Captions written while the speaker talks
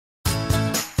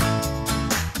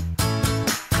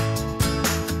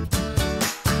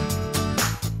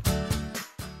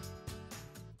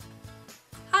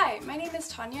My name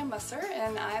is Tawnya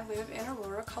and I live in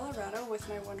Aurora, Colorado with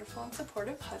my wonderful and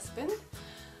supportive husband.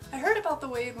 I heard about the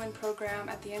Weigh and Win program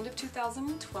at the end of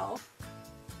 2012.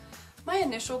 My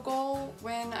initial goal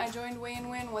when I joined Weigh and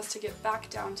Win was to get back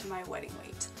down to my wedding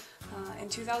weight. In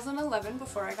 2011,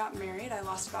 before I got married, I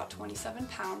lost about 27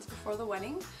 pounds before the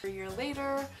wedding. A year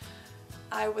later,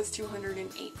 I was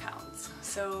 208 pounds.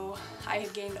 So I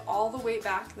had gained all the weight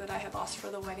back that I had lost for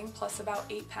the wedding, plus about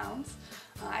 8 pounds.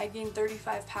 I had gained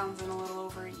 35 pounds in a little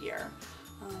over a year.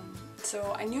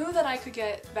 So I knew that I could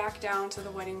get back down to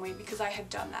the wedding weight because I had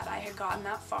done that. I had gotten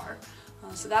that far.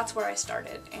 So that's where I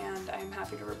started, and I'm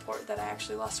happy to report that I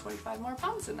actually lost 25 more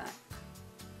pounds in that.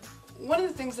 One of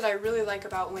the things that I really like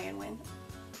about Weigh and Win,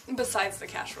 besides the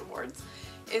cash rewards,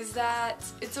 is that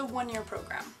it's a one-year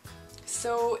program.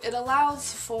 So it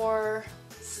allows for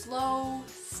slow,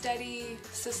 steady,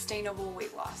 sustainable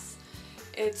weight loss.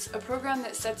 It's a program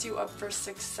that sets you up for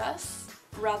success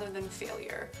rather than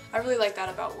failure. I really like that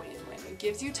about Weigh and Win. It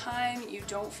gives you time, you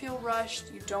don't feel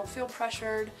rushed, you don't feel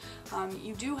pressured.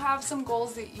 You do have some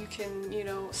goals that you can,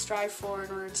 strive for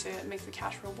in order to make the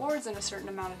cash rewards in a certain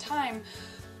amount of time,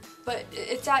 but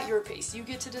it's at your pace. You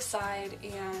get to decide,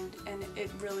 and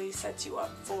it really sets you up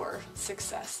for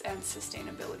success and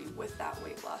sustainability with that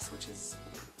weight loss, which is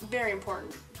very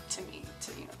important to me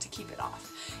to keep it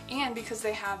off. And because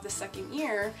they have the second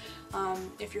year,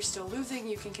 if you're still losing,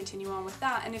 you can continue on with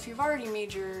that. And if you've already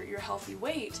made your healthy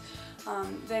weight,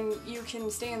 then you can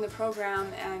stay in the program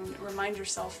and remind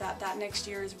yourself that that next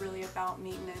year is really about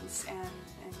maintenance and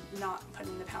not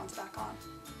putting the pounds back on.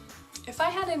 If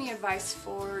I had any advice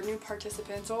for new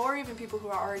participants or even people who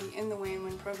are already in the Weigh and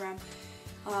Win program,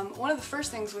 one of the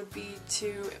first things would be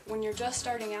to, when you're just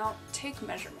starting out, take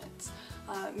measurements.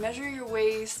 Measure your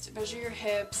waist, measure your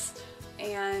hips,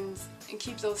 and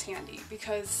keep those handy,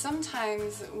 because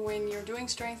sometimes when you're doing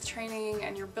strength training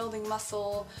and you're building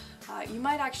muscle, you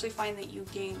might actually find that you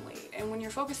gain weight. And when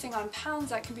you're focusing on pounds,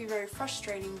 that can be very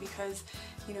frustrating because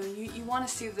you want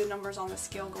to see the numbers on the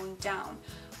scale going down.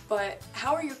 But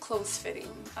how are your clothes fitting?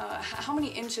 How many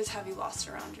inches have you lost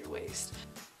around your waist?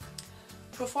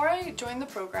 Before I joined the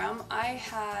program, I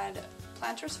had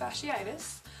plantar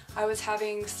fasciitis. I was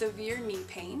having severe knee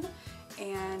pain,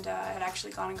 and I had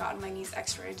actually gone and gotten my knees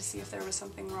x-rayed to see if there was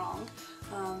something wrong.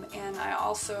 And I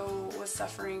also was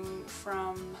suffering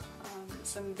from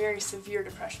some very severe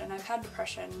depression. I've had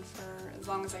depression for as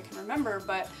long as I can remember,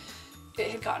 but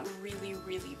it had gotten really,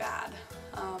 really bad.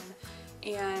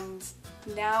 And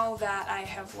now that I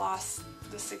have lost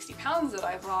the 60 pounds that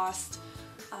I've lost,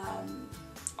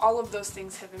 all of those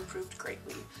things have improved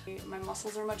greatly. My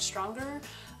muscles are much stronger.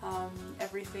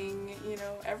 Everything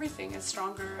is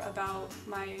stronger about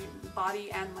my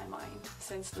body and my mind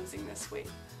since losing this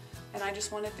weight. And I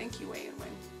just want to thank you, Weigh and Win.